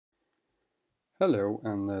Hello,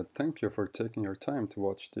 and thank you for taking your time to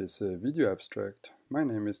watch this video abstract. My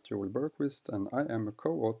name is Bergqvist, and I am a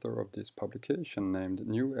co-author of this publication named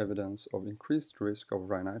New Evidence of Increased Risk of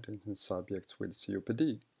Rhinitis in Subjects with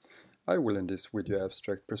COPD. I will in this video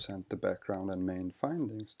abstract present the background and main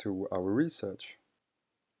findings to our research.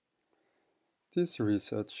 This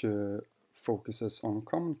research focuses on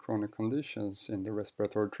common chronic conditions in the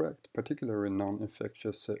respiratory tract, particularly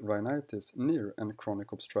non-infectious rhinitis, NIR, and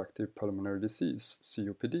chronic obstructive pulmonary disease,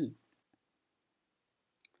 COPD.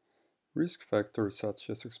 Risk factors such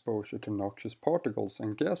as exposure to noxious particles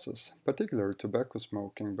and gases, particularly tobacco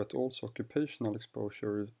smoking, but also occupational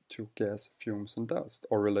exposure to gas, fumes, and dust,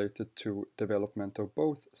 are related to development of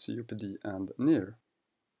both COPD and NIR.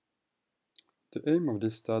 The aim of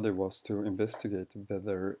this study was to investigate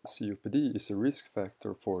whether COPD is a risk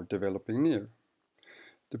factor for developing NIR.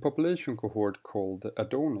 The population cohort called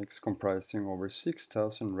Adonix, comprising over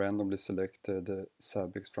 6,000 randomly selected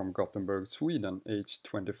subjects from Gothenburg, Sweden, aged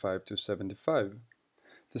 25 to 75.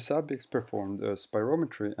 The subjects performed a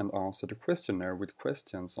spirometry and answered a questionnaire with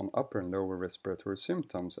questions on upper and lower respiratory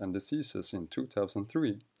symptoms and diseases in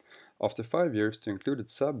 2003. After 5 years, the included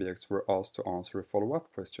subjects were asked to answer a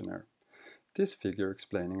follow-up questionnaire. This figure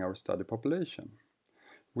explaining our study population.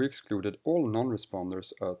 We excluded all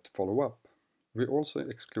non-responders at follow-up. We also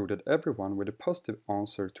excluded everyone with a positive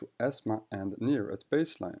answer to asthma and NIR at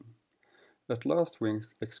baseline. At last, we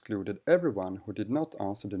excluded everyone who did not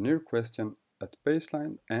answer the NIR question at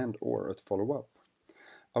baseline and/or at follow-up.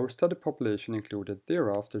 Our study population included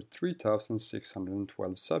thereafter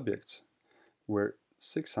 3,612 subjects, where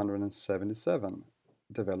 677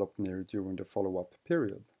 developed NIR during the follow-up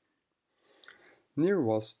period. NIR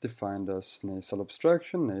was defined as nasal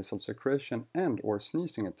obstruction, nasal secretion, and/or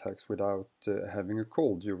sneezing attacks without having a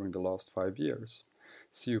cold during the last 5 years.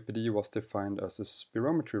 COPD was defined as a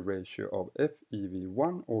spirometry ratio of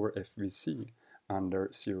FEV1 over FVC under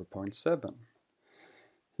 0.7.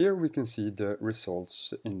 Here we can see the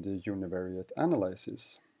results in the univariate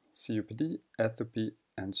analysis. COPD, atopy,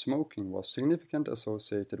 and smoking was significantly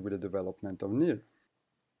associated with the development of NIR.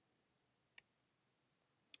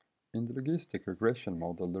 In the logistic regression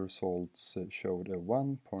model, the results showed a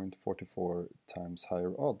 1.44 times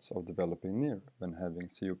higher odds of developing NIR when having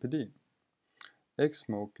COPD.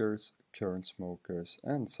 Ex-smokers, current smokers,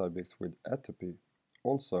 and subjects with atopy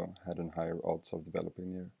also had a higher odds of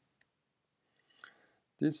developing NIR.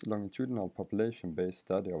 This longitudinal population-based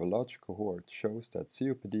study of a large cohort shows that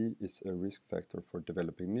COPD is a risk factor for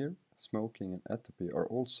developing NIR. Smoking and atopy are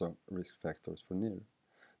also risk factors for NIR.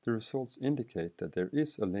 The results indicate that there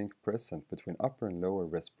is a link present between upper and lower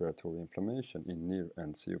respiratory inflammation in NIR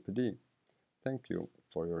and COPD. Thank you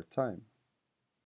for your time.